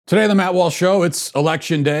Today on the Matt Walsh Show, it's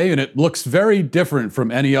Election Day, and it looks very different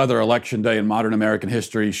from any other election day in modern American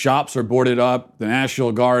history. Shops are boarded up, the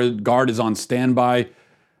National Guard is on standby,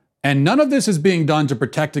 and none of this is being done to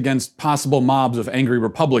protect against possible mobs of angry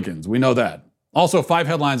Republicans. We know that. Also, 5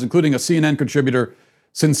 headlines, including a CNN contributor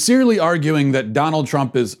sincerely arguing that Donald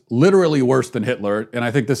Trump is literally worse than Hitler. And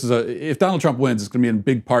I think this is if Donald Trump wins, it's going to be in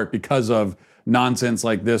big part because of nonsense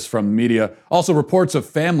like this from the media. Also, reports of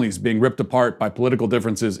families being ripped apart by political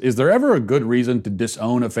differences. Is there ever a good reason to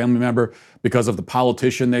disown a family member because of the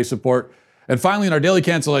politician they support? And finally, in our daily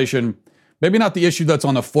cancellation, maybe not the issue that's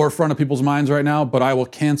on the forefront of people's minds right now, but I will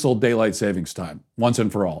cancel daylight savings time once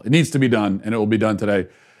and for all. It needs to be done, and it will be done today.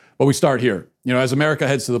 But we start here. You know, as America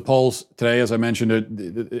heads to the polls today, as I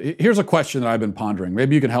mentioned, here's a question that I've been pondering.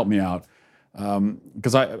 Maybe you can help me out,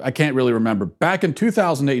 because I can't really remember. Back in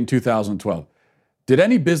 2008 and 2012, did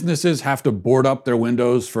any businesses have to board up their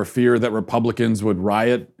windows for fear that Republicans would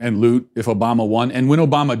riot and loot if Obama won? And when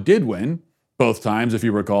Obama did win, both times, if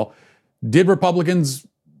you recall, did Republicans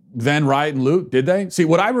then riot and loot? Did they? See,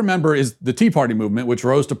 what I remember is the Tea Party movement, which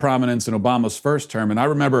rose to prominence in Obama's first term. And I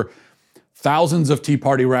remember thousands of Tea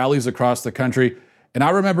Party rallies across the country. And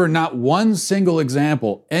I remember not one single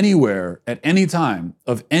example anywhere at any time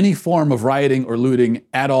of any form of rioting or looting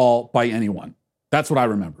at all by anyone. That's what I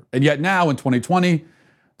remember. And yet now in 2020,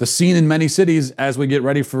 the scene in many cities as we get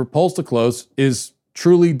ready for polls to close is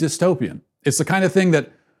truly dystopian. It's the kind of thing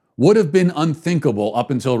that would have been unthinkable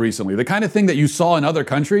up until recently. The kind of thing that you saw in other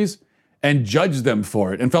countries and judged them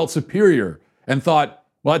for it and felt superior and thought,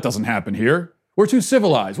 well, that doesn't happen here. We're too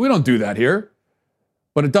civilized. We don't do that here.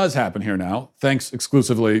 But it does happen here now, thanks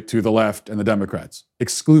exclusively to the left and the Democrats.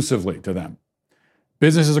 Exclusively to them.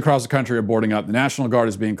 Businesses across the country are boarding up. The National Guard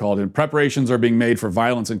is being called in. Preparations are being made for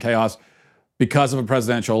violence and chaos because of a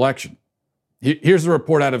presidential election. Here's a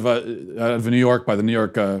report out of New York by the New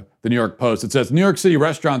York Post. It says New York City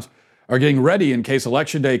restaurants are getting ready in case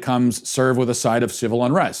Election Day comes served with a side of civil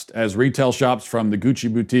unrest, as retail shops from the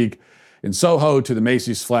Gucci boutique in Soho to the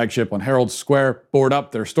Macy's flagship on Herald Square board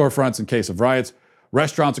up their storefronts in case of riots.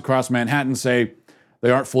 Restaurants across Manhattan say they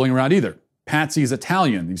aren't fooling around either. Patsy's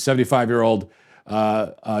Italian, the 75-year-old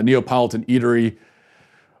Neapolitan eatery,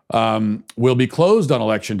 will be closed on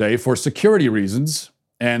Election Day for security reasons.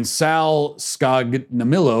 And Sal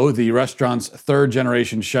Scognamillo, the restaurant's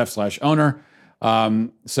third-generation chef/owner,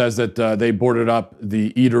 says that they boarded up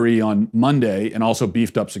the eatery on Monday and also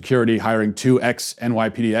beefed up security, hiring 2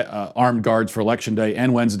 ex-NYPD armed guards for Election Day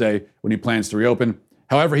and Wednesday when he plans to reopen.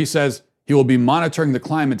 However, he says he will be monitoring the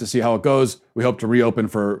climate to see how it goes. We hope to reopen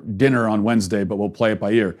for dinner on Wednesday, but we'll play it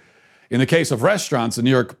by ear. In the case of restaurants, the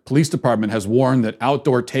New York Police Department has warned that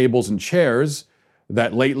outdoor tables and chairs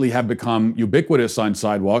that lately have become ubiquitous on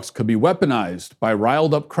sidewalks could be weaponized by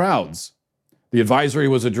riled up crowds. The advisory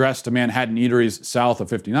was addressed to Manhattan eateries south of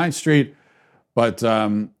 59th Street, but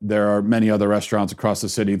there are many other restaurants across the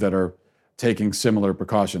city that are taking similar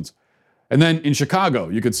precautions. And then in Chicago,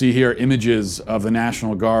 you could see here images of the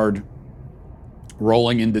National Guard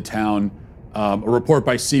rolling into town. A report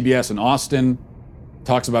by CBS in Austin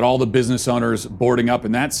talks about all the business owners boarding up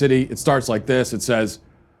in that city. It starts like this. It says,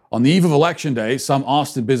 on the eve of Election Day, some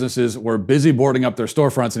Austin businesses were busy boarding up their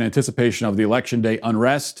storefronts in anticipation of the Election Day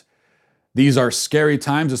unrest. These are scary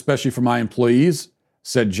times, especially for my employees,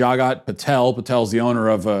 said Jagat Patel. Patel's the owner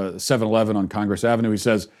of 7-Eleven on Congress Avenue. He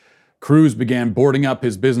says crews began boarding up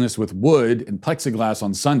his business with wood and plexiglass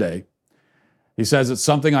on Sunday. He says it's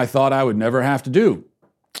something I thought I would never have to do.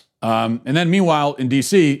 And then meanwhile, in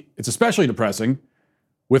D.C., it's especially depressing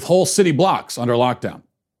with whole city blocks under lockdown.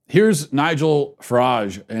 Here's Nigel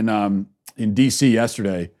Farage in D.C.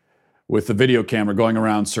 yesterday with the video camera going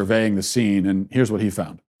around surveying the scene, and here's what he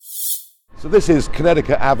found. So this is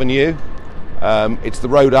Connecticut Avenue. It's the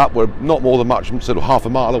road up. We're not more than sort of half a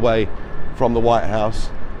mile away from the White House.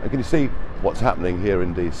 And can you see what's happening here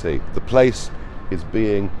in D.C.? The place is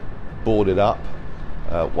being boarded up.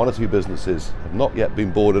 1 or 2 businesses have not yet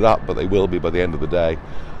been boarded up, but they will be by the end of the day.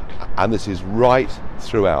 And this is right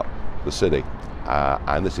throughout the city.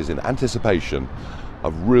 And this is in anticipation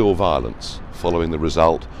of real violence following the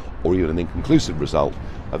result, or even an inconclusive result,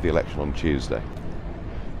 of the election on Tuesday.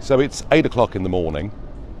 So it's 8 o'clock in the morning.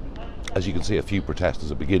 As you can see, a few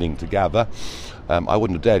protesters are beginning to gather. I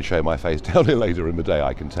wouldn't have dared show my face down here later in the day,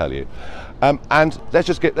 I can tell you. And let's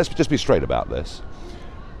just be straight about this.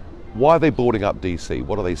 Why are they boarding up DC?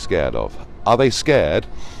 What are they scared of? Are they scared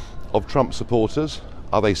of Trump supporters?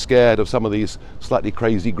 Are they scared of some of these slightly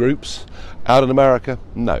crazy groups out in America?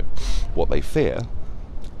 No. What they fear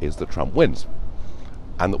is that Trump wins,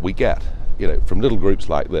 and that we get, from little groups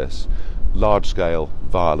like this, large-scale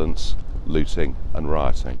violence, looting and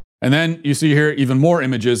rioting. And then you see here even more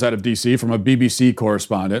images out of DC from a BBC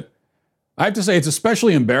correspondent. I have to say, it's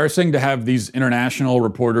especially embarrassing to have these international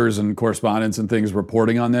reporters and correspondents and things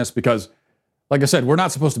reporting on this because, like I said, we're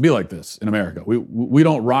not supposed to be like this in America. We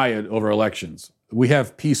don't riot over elections. We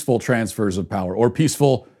have peaceful transfers of power or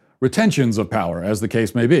peaceful retentions of power, as the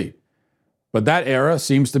case may be. But that era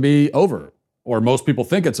seems to be over, or most people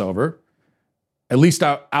think it's over. At least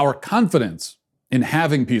our confidence in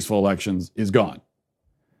having peaceful elections is gone.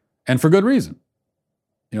 And for good reason.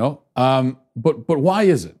 But why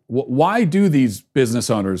is it? Why do these business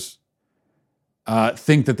owners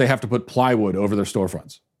think that they have to put plywood over their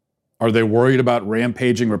storefronts? Are they worried about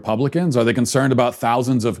rampaging Republicans? Are they concerned about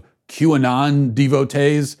thousands of QAnon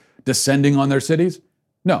devotees descending on their cities?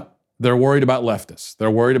 No, they're worried about leftists.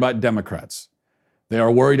 They're worried about Democrats. They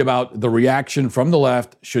are worried about the reaction from the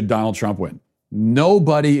left should Donald Trump win.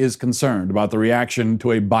 Nobody is concerned about the reaction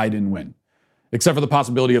to a Biden win, except for the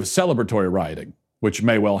possibility of celebratory rioting, which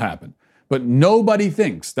may well happen. But nobody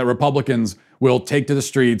thinks that Republicans will take to the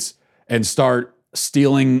streets and start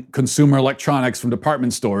stealing consumer electronics from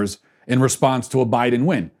department stores in response to a Biden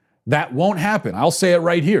win. That won't happen. I'll say it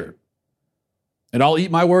right here. And I'll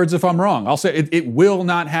eat my words if I'm wrong. I'll say it will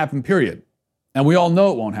not happen, period. And we all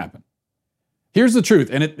know it won't happen. Here's the truth,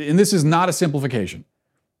 and this is not a simplification.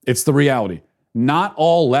 It's the reality. Not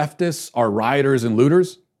all leftists are rioters and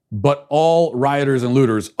looters, but all rioters and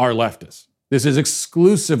looters are leftists. This is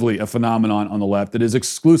exclusively a phenomenon on the left. It is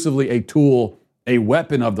exclusively a tool, a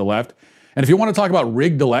weapon of the left. And if you want to talk about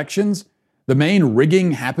rigged elections, the main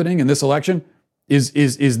rigging happening in this election is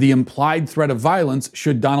the implied threat of violence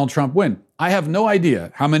should Donald Trump win. I have no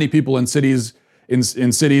idea how many people in cities, in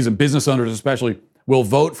cities and business owners especially, will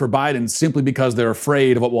vote for Biden simply because they're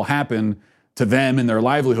afraid of what will happen to them and their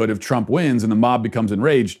livelihood if Trump wins and the mob becomes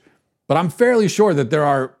enraged. But I'm fairly sure that there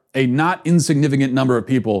are a not insignificant number of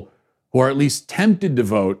people who are at least tempted to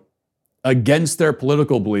vote against their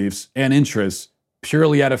political beliefs and interests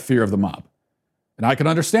purely out of fear of the mob. And I can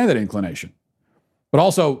understand that inclination. But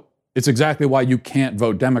also, it's exactly why you can't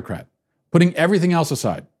vote Democrat. Putting everything else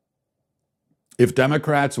aside, if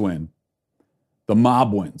Democrats win, the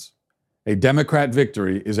mob wins. A Democrat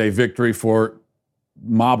victory is a victory for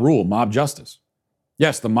mob rule, mob justice.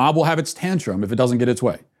 Yes, the mob will have its tantrum if it doesn't get its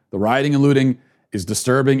way. The rioting and looting is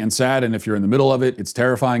disturbing and sad, and if you're in the middle of it, it's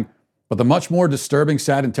terrifying. But the much more disturbing,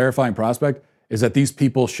 sad, and terrifying prospect is that these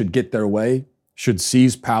people should get their way, should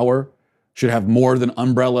seize power, should have more than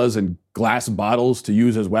umbrellas and glass bottles to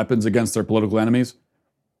use as weapons against their political enemies.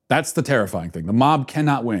 That's the terrifying thing. The mob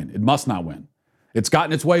cannot win. It must not win. It's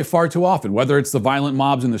gotten its way far too often, whether it's the violent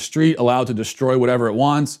mobs in the street allowed to destroy whatever it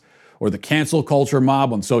wants, or the cancel culture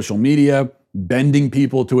mob on social media, bending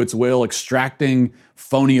people to its will, extracting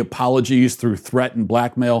phony apologies through threat and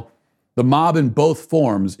blackmail. The mob in both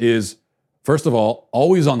forms is, first of all,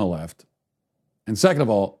 always on the left, and second of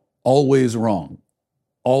all, always wrong,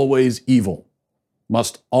 always evil,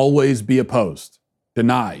 must always be opposed,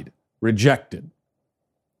 denied, rejected.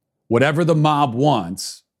 Whatever the mob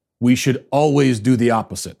wants, we should always do the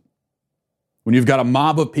opposite. When you've got a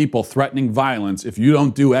mob of people threatening violence, if you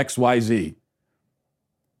don't do X, Y, Z,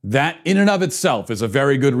 that in and of itself is a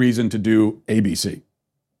very good reason to do ABC.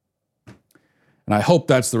 And I hope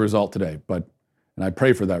that's the result today, and I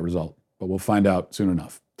pray for that result, but we'll find out soon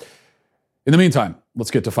enough. In the meantime,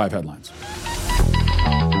 let's get to 5 headlines.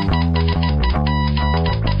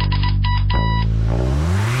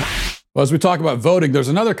 Well, as we talk about voting, there's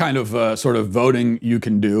another kind of sort of voting you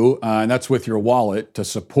can do, and that's with your wallet to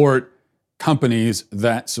support companies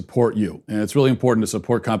that support you. And it's really important to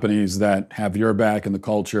support companies that have your back in the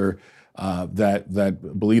culture,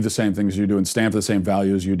 that believe the same things you do and stand for the same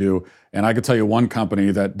values you do. And I could tell you one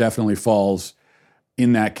company that definitely falls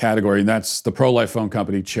in that category, and that's the pro-life phone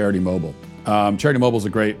company, Charity Mobile. Charity Mobile is a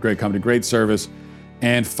great company, great service,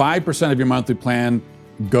 and 5% of your monthly plan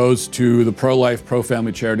goes to the pro-life,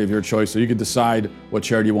 pro-family charity of your choice. So you can decide what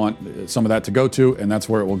charity you want some of that to go to, and that's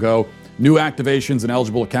where it will go. New activations and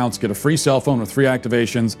eligible accounts get a free cell phone with free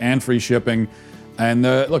activations and free shipping. And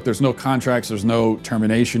look, there's no contracts, there's no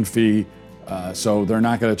termination fee, so they're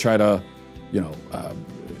not going to try to,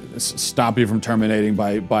 stop you from terminating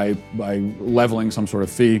by leveling some sort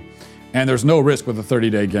of fee. And there's no risk with a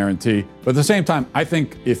 30-day guarantee. But at the same time, I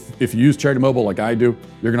think if you use Charity Mobile like I do,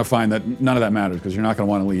 you're going to find that none of that matters because you're not going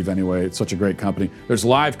to want to leave anyway. It's such a great company. There's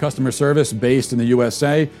live customer service based in the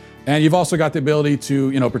USA, and you've also got the ability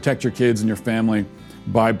to, protect your kids and your family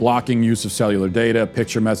by blocking use of cellular data,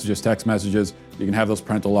 picture messages, text messages. You can have those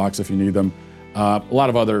parental locks if you need them. A lot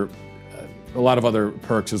of other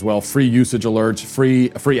perks as well. Free usage alerts,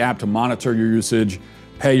 free app to monitor your usage,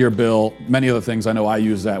 pay your bill, many other things. I know I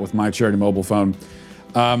use that with my Charity Mobile phone.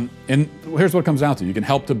 And here's what it comes down to. You can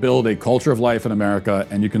help to build a culture of life in America,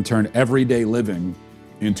 and you can turn everyday living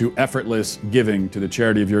into effortless giving to the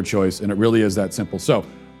charity of your choice, and it really is that simple. So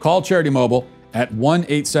call Charity Mobile at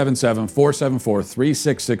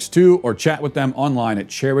 1-877-474-3662 or chat with them online at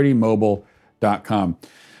CharityMobile.com.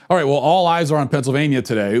 All right, well, all eyes are on Pennsylvania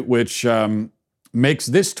today, which makes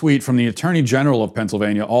this tweet from the Attorney General of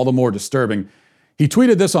Pennsylvania all the more disturbing. He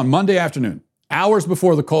tweeted this on Monday afternoon, hours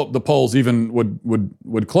before the polls even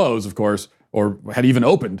would close, of course, or had even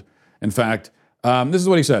opened, in fact. This is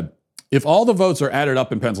what he said. If all the votes are added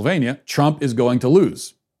up in Pennsylvania, Trump is going to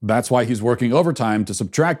lose. That's why he's working overtime to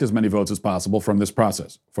subtract as many votes as possible from this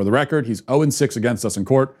process. For the record, he's 0-6 against us in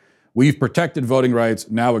court. We've protected voting rights.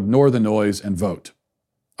 Now ignore the noise and vote.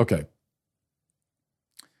 Okay.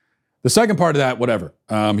 The second part of that, whatever.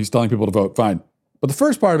 He's telling people to vote, fine. But the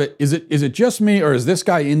first part of it, is it just me, or is this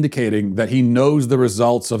guy indicating that he knows the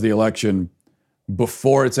results of the election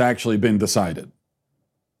before it's actually been decided?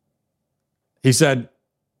 He said,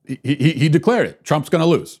 he declared it. Trump's going to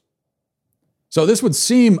lose. So this would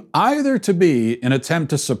seem either to be an attempt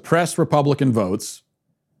to suppress Republican votes,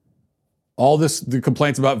 the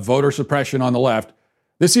complaints about voter suppression on the left.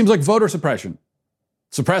 This seems like voter suppression,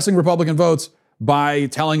 suppressing Republican votes by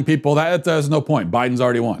telling people that there's no point. Biden's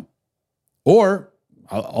already won. Or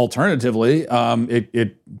alternatively,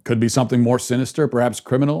 it could be something more sinister, perhaps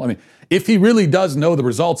criminal. I mean, if he really does know the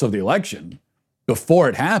results of the election before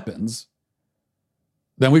it happens,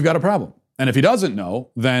 then we've got a problem. And if he doesn't know,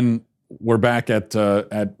 then we're back at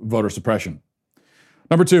voter suppression.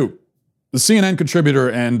 Number two, the CNN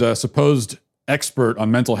contributor and supposed expert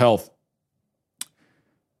on mental health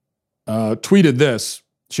tweeted this.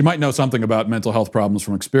 She might know something about mental health problems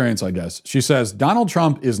from experience, I guess. She says, Donald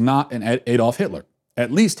Trump is not an Adolf Hitler.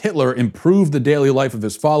 At least Hitler improved the daily life of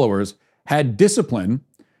his followers, had discipline,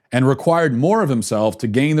 and required more of himself to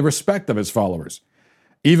gain the respect of his followers.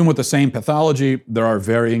 Even with the same pathology, there are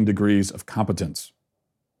varying degrees of competence.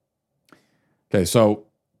 Okay, so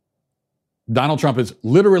Donald Trump is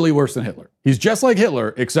literally worse than Hitler. He's just like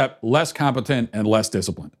Hitler, except less competent and less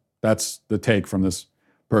disciplined. That's the take from this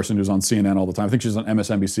person who's on CNN all the time. I think she's on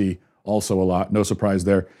MSNBC also a lot. No surprise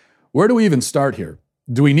there. Where do we even start here?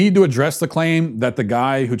 Do we need to address the claim that the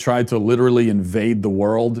guy who tried to literally invade the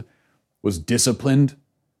world was disciplined?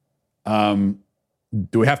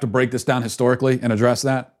 Do we have to break this down historically and address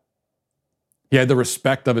that? He had the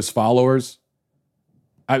respect of his followers.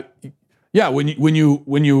 When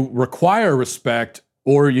you require respect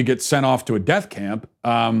or you get sent off to a death camp,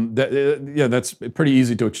 that's pretty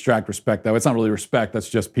easy to extract respect. Though it's not really respect; that's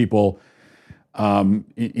just people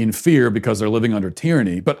in fear because they're living under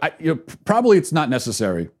tyranny. But probably it's not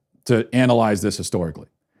necessary to analyze this historically.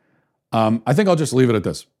 I think I'll just leave it at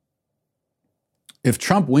this. If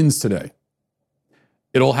Trump wins today,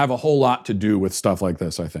 it'll have a whole lot to do with stuff like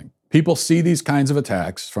this, I think. People see these kinds of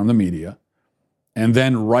attacks from the media and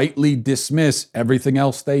then rightly dismiss everything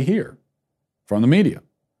else they hear from the media.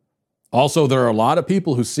 Also, there are a lot of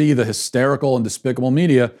people who see the hysterical and despicable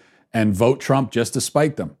media and vote Trump just to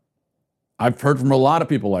spite them. I've heard from a lot of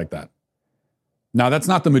people like that. Now, that's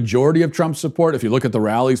not the majority of Trump's support. If you look at the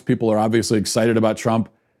rallies, people are obviously excited about Trump,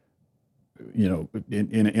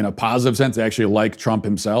 in a positive sense. They actually like Trump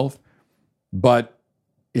himself. But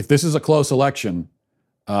if this is a close election,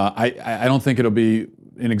 I don't think it'll be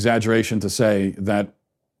an exaggeration to say that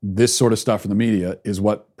this sort of stuff from the media is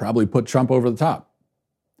what probably put Trump over the top.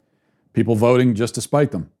 People voting just to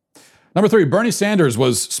spite them. Number three, Bernie Sanders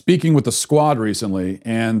was speaking with the Squad recently,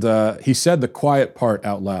 and he said the quiet part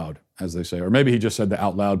out loud, as they say. Or maybe he just said the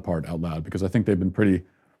out loud part out loud, because I think they've been pretty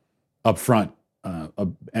upfront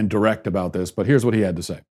and direct about this. But here's what he had to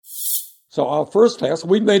say. So our first task,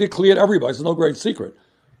 we made it clear to everybody, it's no great secret.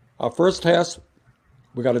 Our first task,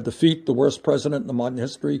 we got to defeat the worst president in the modern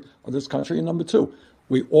history of this country. And number two,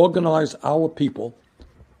 we organize our people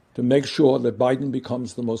to make sure that Biden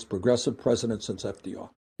becomes the most progressive president since FDR.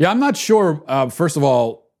 Yeah, I'm not sure, first of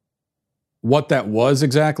all, what that was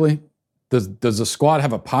exactly. Does the Squad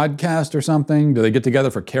have a podcast or something? Do they get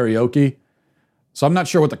together for karaoke? So I'm not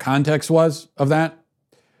sure what the context was of that.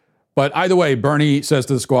 But either way, Bernie says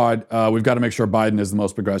to the Squad, we've got to make sure Biden is the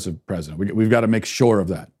most progressive president. We've got to make sure of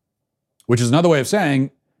that, which is another way of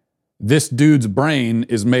saying this dude's brain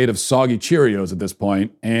is made of soggy Cheerios at this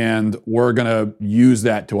point, and we're going to use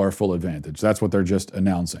that to our full advantage. That's what they're just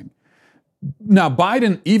announcing. Now,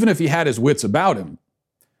 Biden, even if he had his wits about him,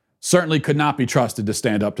 certainly could not be trusted to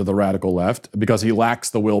stand up to the radical left because he lacks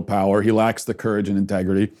the willpower, he lacks the courage and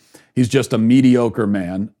integrity. He's just a mediocre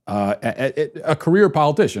man, a career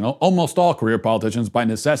politician. Almost all career politicians, by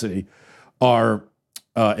necessity, are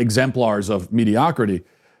exemplars of mediocrity.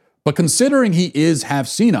 But considering he is half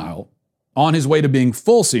senile, on his way to being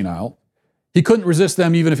full senile, he couldn't resist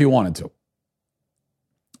them even if he wanted to.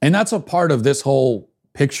 And that's a part of this whole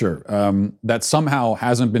picture that somehow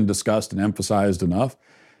hasn't been discussed and emphasized enough.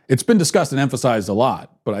 It's been discussed and emphasized a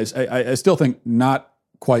lot, but I still think not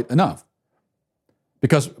quite enough.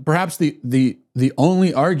 Because perhaps the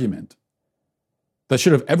only argument that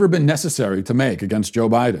should have ever been necessary to make against Joe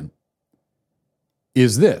Biden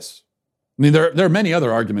is this. I mean, there are many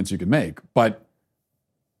other arguments you could make, but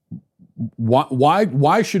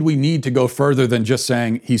why should we need to go further than just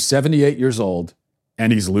saying he's 78 years old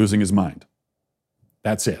and he's losing his mind?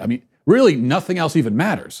 That's it. I mean, really, nothing else even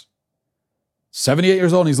matters. 78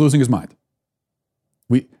 years old and he's losing his mind.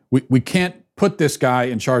 We can't put this guy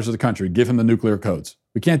in charge of the country, give him the nuclear codes.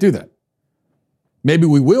 We can't do that. Maybe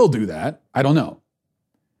we will do that. I don't know.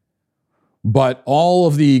 But all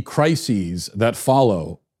of the crises that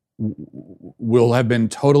follow will have been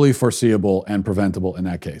totally foreseeable and preventable in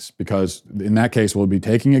that case, because in that case, we'll be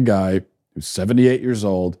taking a guy who's 78 years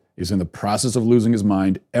old, is in the process of losing his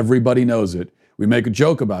mind. Everybody knows it. We make a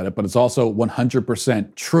joke about it, but it's also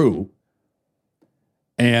 100% true.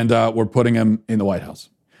 And we're putting him in the White House.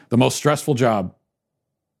 The most stressful job.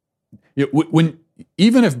 Even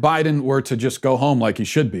if Biden were to just go home like he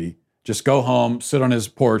should be, just go home, sit on his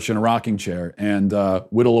porch in a rocking chair, and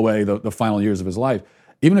whittle away the final years of his life,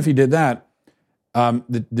 even if he did that,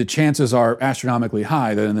 the chances are astronomically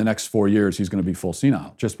high that in the next 4 years he's going to be full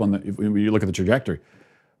senile, just when you look at the trajectory.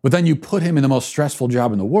 But then you put him in the most stressful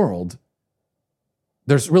job in the world,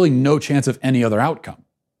 there's really no chance of any other outcome.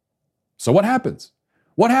 So what happens?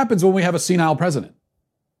 What happens when we have a senile president?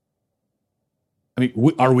 I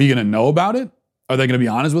mean, are we going to know about it? Are they going to be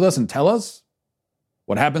honest with us and tell us?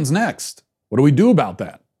 What happens next? What do we do about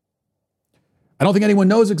that? I don't think anyone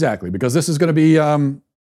knows exactly, because this is going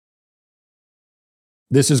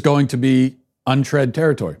to be untread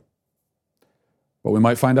territory. But we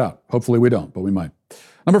might find out. Hopefully we don't, but we might.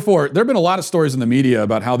 Number 4, there have been a lot of stories in the media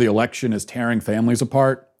about how the election is tearing families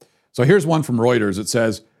apart. So here's one from Reuters. It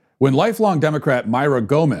says, when lifelong Democrat Myra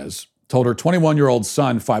Gomez told her 21-year-old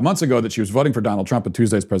son 5 months ago that she was voting for Donald Trump in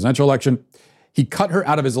Tuesday's presidential election, he cut her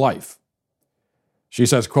out of his life. She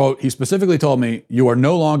says, quote, he specifically told me, you are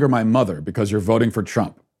no longer my mother because you're voting for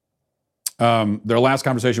Trump. Their last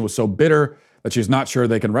conversation was so bitter that she's not sure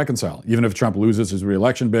they can reconcile. Even if Trump loses his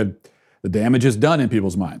re-election bid, the damage is done in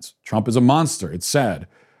people's minds. Trump is a monster. It's sad.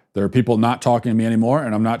 There are people not talking to me anymore,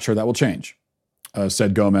 and I'm not sure that will change,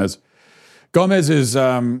 said Gomez. Gomez is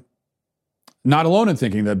not alone in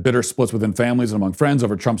thinking that bitter splits within families and among friends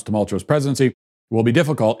over Trump's tumultuous presidency will be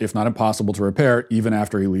difficult, if not impossible, to repair even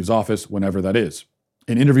after he leaves office, whenever that is.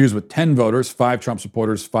 In interviews with 10 voters, 5 Trump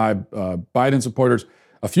supporters, 5 Biden supporters,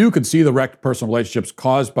 a few could see the wrecked personal relationships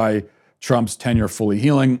caused by Trump's tenure fully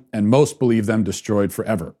healing, and most believe them destroyed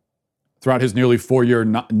forever. Throughout his nearly 4-year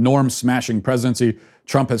norm-smashing presidency,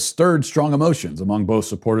 Trump has stirred strong emotions among both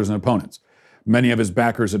supporters and opponents. Many of his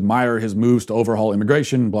backers admire his moves to overhaul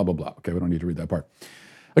immigration, blah, blah, blah. Okay, we don't need to read that part.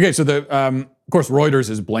 Okay, so of course,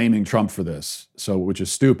 Reuters is blaming Trump for this, which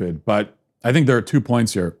is stupid, but I think there are 2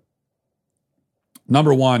 points here.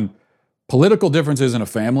 Number 1, political differences in a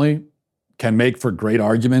family can make for great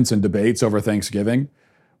arguments and debates over Thanksgiving,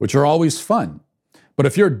 which are always fun. But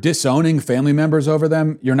if you're disowning family members over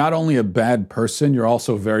them, you're not only a bad person, you're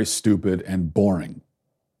also very stupid and boring.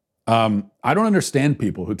 I don't understand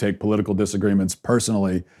people who take political disagreements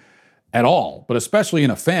personally at all, but especially in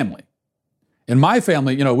a family. In my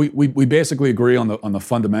family, we basically agree on the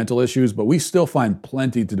fundamental issues, but we still find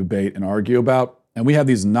plenty to debate and argue about. And we have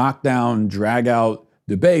these knockdown, drag-out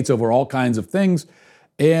debates over all kinds of things.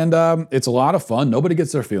 And it's a lot of fun. Nobody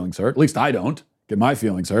gets their feelings hurt. At least I don't get my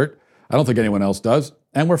feelings hurt. I don't think anyone else does.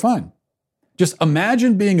 And we're fine. Just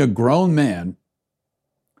imagine being a grown man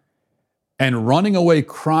and running away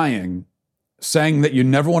crying, saying that you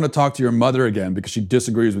never want to talk to your mother again because she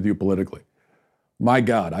disagrees with you politically. My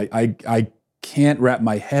God, I can't wrap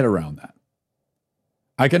my head around that.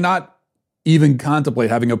 I cannot even contemplate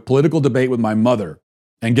having a political debate with my mother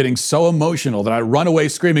and getting so emotional that I run away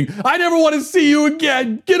screaming, I never want to see you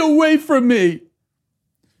again. Get away from me.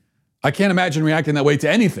 I can't imagine reacting that way to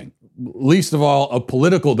anything, least of all a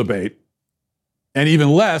political debate, and even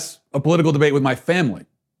less a political debate with my family.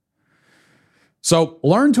 So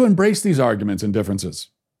learn to embrace these arguments and differences.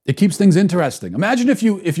 It keeps things interesting. Imagine if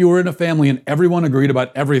you were in a family and everyone agreed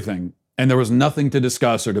about everything and there was nothing to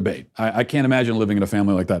discuss or debate. I can't imagine living in a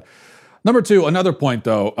family like that. Number 2, another point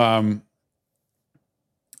though,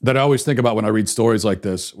 that I always think about when I read stories like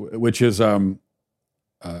this, which is,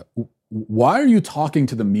 why are you talking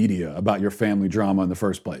to the media about your family drama in the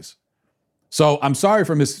first place? So I'm sorry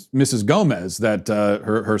for Mrs. Gomez that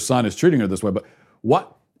her son is treating her this way, but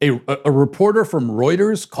what a reporter from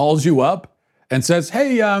Reuters calls you up and says,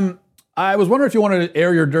 hey, I was wondering if you wanted to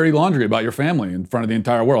air your dirty laundry about your family in front of the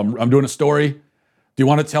entire world. I'm doing a story. Do you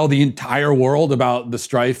want to tell the entire world about the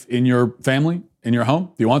strife in your family, in your home?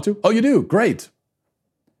 Do you want to? Oh, you do? Great.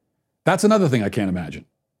 That's another thing I can't imagine.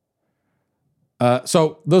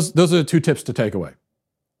 So those are the two tips to take away.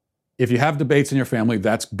 If you have debates in your family,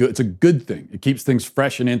 that's good. It's a good thing. It keeps things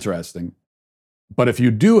fresh and interesting. But if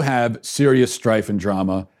you do have serious strife and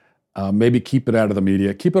drama, maybe keep it out of the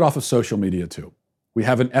media. Keep it off of social media too. We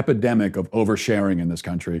have an epidemic of oversharing in this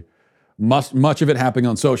country. Much of it happening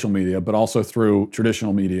on social media, but also through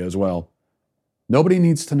traditional media as well. Nobody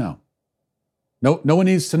needs to know. No one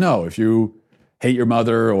needs to know if you hate your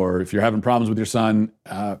mother or if you're having problems with your son.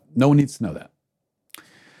 No one needs to know that.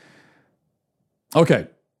 Okay,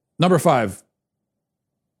 number 5.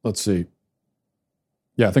 Let's see.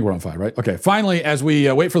 Yeah, I think we're on 5, right? Okay, finally, as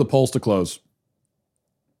we wait for the polls to close,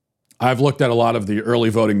 I've looked at a lot of the early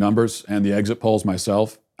voting numbers and the exit polls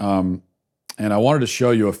myself, and I wanted to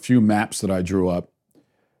show you a few maps that I drew up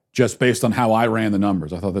just based on how I ran the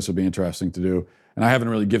numbers. I thought this would be interesting to do, and I haven't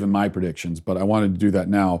really given my predictions, but I wanted to do that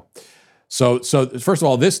now. So first of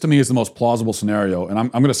all, this to me is the most plausible scenario, and I'm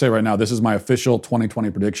going to say right now, this is my official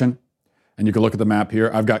 2020 prediction. And you can look at the map here.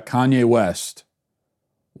 I've got Kanye West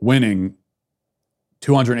winning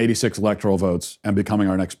 286 electoral votes and becoming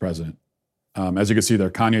our next president. As you can see there,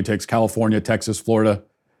 Kanye takes California, Texas, Florida.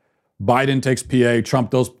 Biden takes PA. Trump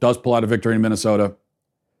does pull out a victory in Minnesota.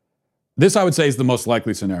 This, I would say, is the most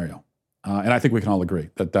likely scenario. And I think we can all agree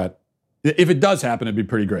that if it does happen, it'd be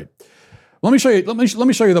pretty great. Let me show you. Let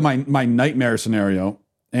me show you my nightmare scenario.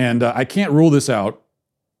 And I can't rule this out.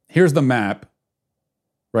 Here's the map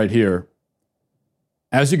right here.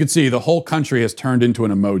 As you can see, the whole country has turned into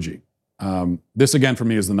an emoji. This, again, for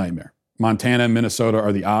me, is the nightmare. Montana and Minnesota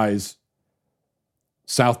are the eyes.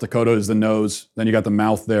 South Dakota is the nose. Then you got the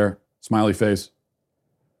mouth there, smiley face.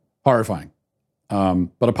 Horrifying,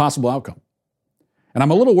 but a possible outcome. And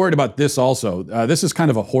I'm a little worried about this also. This is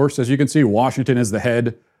kind of a horse, as you can see. Washington is the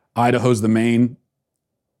head. Idaho's the mane.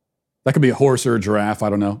 That could be a horse or a giraffe, I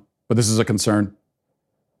don't know. But this is a concern.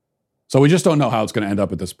 So we just don't know how it's going to end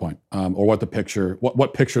up at this point, or what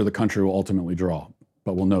picture the country will ultimately draw.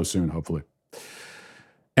 But we'll know soon, hopefully.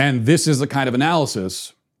 And this is the kind of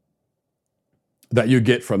analysis that you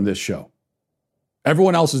get from this show.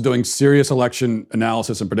 Everyone else is doing serious election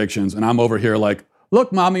analysis and predictions, and I'm over here like,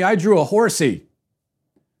 look, mommy, I drew a horsey.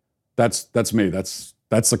 That's me. That's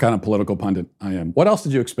the kind of political pundit I am. What else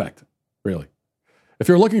did you expect, really? If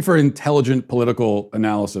you're looking for intelligent political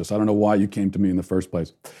analysis, I don't know why you came to me in the first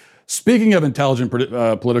place. Speaking of intelligent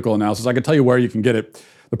political analysis, I can tell you where you can get it.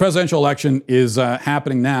 The presidential election is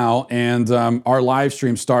happening now, and our live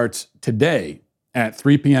stream starts today at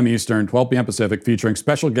 3 p.m. Eastern, 12 p.m. Pacific, featuring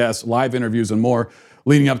special guests, live interviews, and more,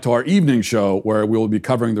 leading up to our evening show, where we will be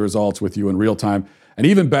covering the results with you in real time. And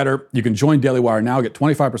even better, you can join Daily Wire now, get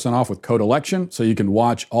 25% off with code ELECTION, so you can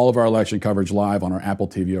watch all of our election coverage live on our Apple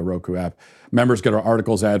TV or Roku app. Members get our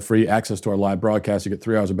articles ad-free, access to our live broadcast. You get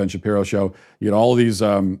 3 hours of Ben Shapiro show. You get all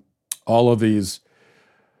of these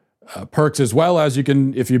perks, as well as you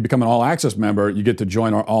can, if you become an All Access member, you get to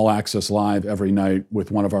join our All Access Live every night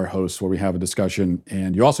with one of our hosts where we have a discussion.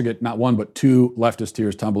 And you also get not one, but 2 Leftist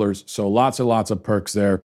Tears tumblers. So lots and lots of perks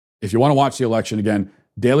there. If you want to watch the election again,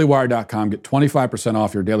 dailywire.com, get 25%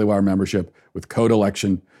 off your Daily Wire membership with code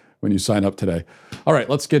ELECTION when you sign up today. All right,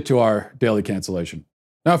 let's get to our daily cancellation.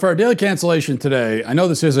 Now, for our daily cancellation today, I know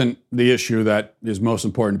this isn't the issue that is most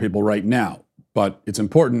important to people right now, but it's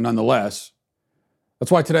important nonetheless.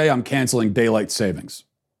 That's why today I'm canceling daylight savings.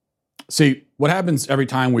 See, what happens every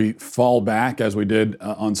time we fall back, as we did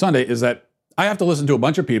on Sunday, is that I have to listen to a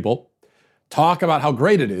bunch of people talk about how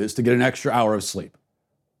great it is to get an extra hour of sleep.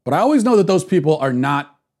 But I always know that those people are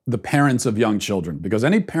not the parents of young children, because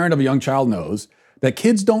any parent of a young child knows that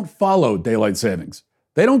kids don't follow daylight savings.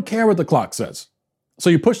 They don't care what the clock says. So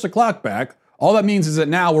you push the clock back. All that means is that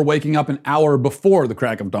now we're waking up an hour before the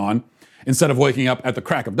crack of dawn instead of waking up at the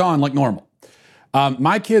crack of dawn like normal.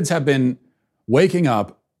 My kids have been waking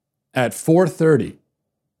up at 4:30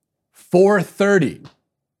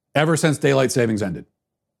 ever since daylight savings ended.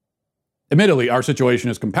 Admittedly, our situation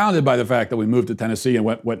is compounded by the fact that we moved to Tennessee and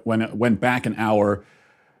went back an hour,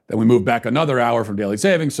 then we moved back another hour from daylight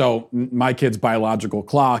savings. So my kid's biological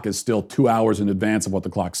clock is still 2 hours in advance of what the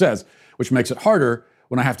clock says, which makes it harder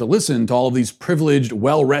when I have to listen to all of these privileged,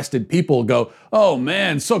 well-rested people go, oh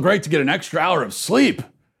man, so great to get an extra hour of sleep.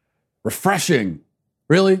 Refreshing.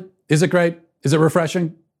 Really? Is it great? Is it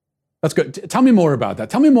refreshing? That's good. Tell me more about that.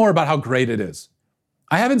 Tell me more about how great it is.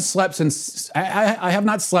 I haven't slept I have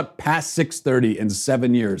not slept past 6:30 in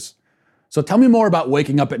 7 years. So tell me more about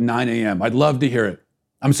waking up at 9 a.m. I'd love to hear it.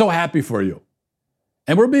 I'm so happy for you.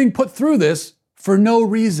 And we're being put through this for no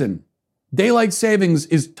reason. Daylight savings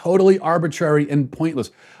is totally arbitrary and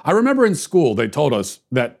pointless. I remember in school, they told us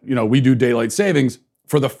that, we do daylight savings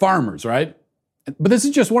for the farmers, right? But this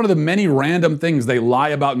is just one of the many random things they lie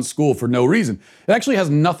about in school for no reason. It actually has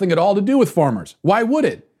nothing at all to do with farmers. Why would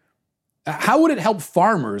it? How would it help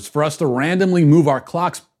farmers for us to randomly move our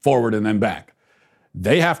clocks forward and then back?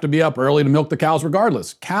 They have to be up early to milk the cows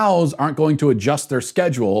regardless. Cows aren't going to adjust their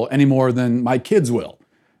schedule any more than my kids will.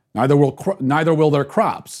 Neither will their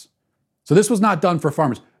crops. So this was not done for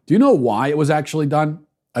farmers. Do you know why it was actually done?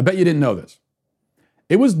 I bet you didn't know this.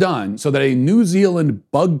 It was done so that a New Zealand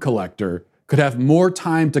bug collector could have more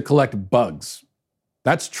time to collect bugs.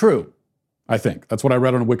 That's true, I think. That's what I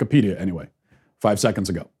read on Wikipedia anyway, 5 seconds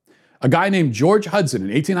ago. A guy named George Hudson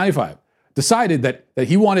in 1895 decided that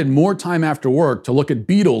he wanted more time after work to look at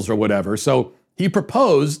beetles or whatever, so he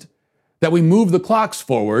proposed that we move the clocks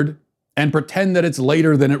forward and pretend that it's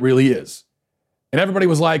later than it really is. And everybody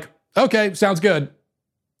was like, okay, sounds good.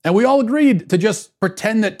 And we all agreed to just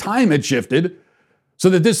pretend that time had shifted so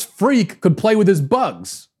that this freak could play with his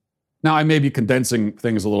bugs. Now, I may be condensing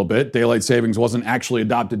things a little bit. Daylight savings wasn't actually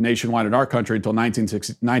adopted nationwide in our country until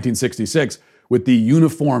 1966 with the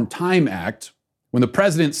Uniform Time Act, when the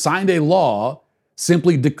president signed a law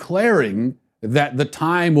simply declaring that the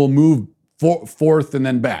time will move forth and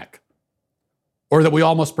then back, or that we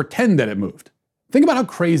all must pretend that it moved. Think about how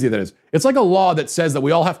crazy that is. It's like a law that says that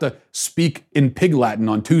we all have to speak in Pig Latin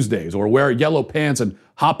on Tuesdays or wear yellow pants and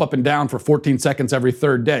hop up and down for 14 seconds every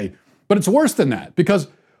third day. But it's worse than that because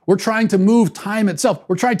we're trying to move time itself.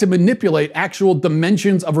 We're trying to manipulate actual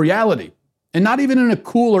dimensions of reality, and not even in a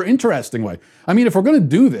cool or interesting way. I mean, if we're going to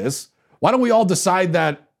do this, why don't we all decide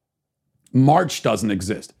that March doesn't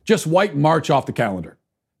exist? Just wipe March off the calendar.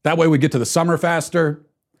 That way we get to the summer faster.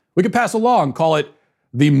 We could pass a law and call it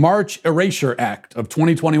the March Erasure Act of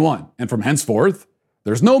 2021. And from henceforth,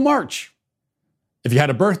 there's no March. If you had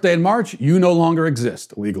a birthday in March, you no longer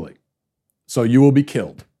exist legally. So you will be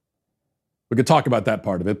killed. We could talk about that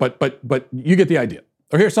part of it, but you get the idea.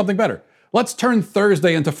 Or here's something better. Let's turn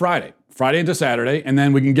Thursday into Friday, Friday into Saturday, and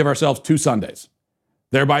then we can give ourselves 2 Sundays,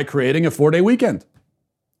 thereby creating a 4-day weekend.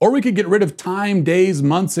 Or we could get rid of time, days,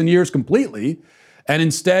 months, and years completely, and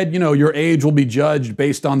instead, your age will be judged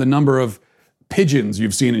based on the number of pigeons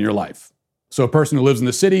you've seen in your life. So a person who lives in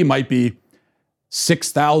the city might be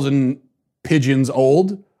 6,000 pigeons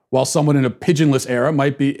old, while someone in a pigeonless area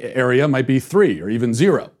might be 3 or even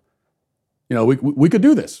 0. We could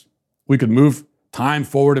do this. We could move time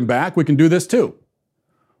forward and back. We can do this too.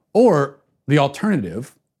 Or the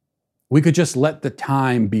alternative, we could just let the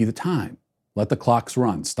time be the time. Let the clocks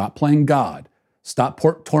run. Stop playing God. Stop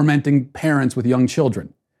tormenting parents with young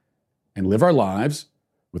children. And live our lives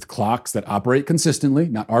with clocks that operate consistently,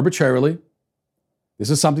 not arbitrarily. This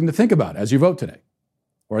is something to think about as you vote today.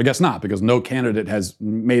 Or I guess not, because no candidate has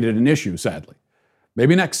made it an issue, sadly.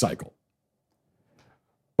 Maybe next cycle.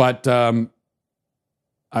 But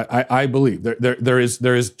I believe there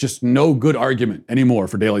is just no good argument anymore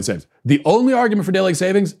for daylight savings. The only argument for daylight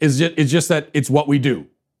savings is just that it's what we do.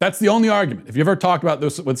 That's the only argument. If you ever talk about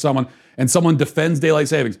this with someone and someone defends daylight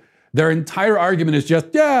savings, their entire argument is just,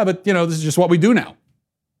 yeah, but this is just what we do now.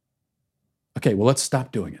 Okay, well, let's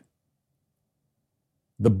stop doing it.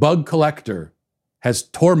 The bug collector has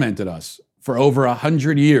tormented us for over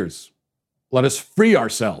 100 years. Let us free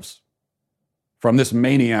ourselves from this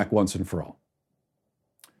maniac once and for all.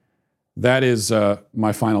 That is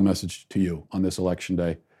my final message to you on this election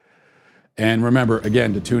day. And remember,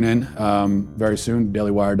 again, to tune in very soon,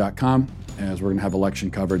 dailywire.com, as we're going to have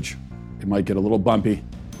election coverage. It might get a little bumpy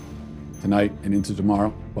tonight and into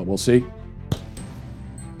tomorrow, but we'll see.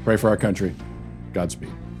 Pray for our country. Godspeed.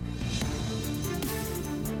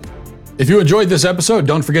 If you enjoyed this episode,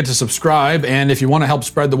 don't forget to subscribe. And if you want to help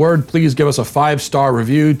spread the word, please give us a 5-star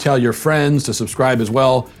review. Tell your friends to subscribe as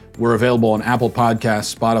well. We're available on Apple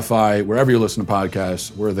Podcasts, Spotify, wherever you listen to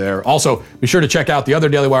podcasts, we're there. Also, be sure to check out the other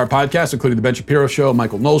Daily Wire podcasts, including The Ben Shapiro Show,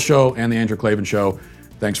 Michael Knowles Show, and The Andrew Klavan Show.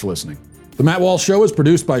 Thanks for listening. The Matt Walsh Show is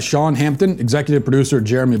produced by Sean Hampton, executive producer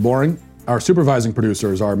Jeremy Boring. Our supervising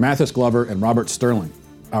producers are Mathis Glover and Robert Sterling.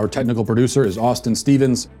 Our technical producer is Austin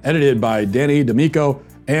Stevens, edited by Danny D'Amico,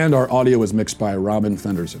 and our audio is mixed by Robin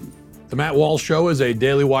Fenderson. The Matt Walsh Show is a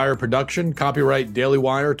Daily Wire production. Copyright Daily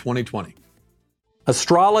Wire 2020.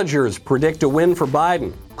 Astrologers predict a win for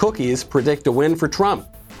Biden. Cookies predict a win for Trump.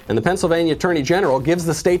 And the Pennsylvania Attorney General gives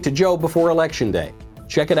the state to Joe before Election Day.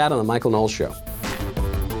 Check it out on The Michael Knowles Show.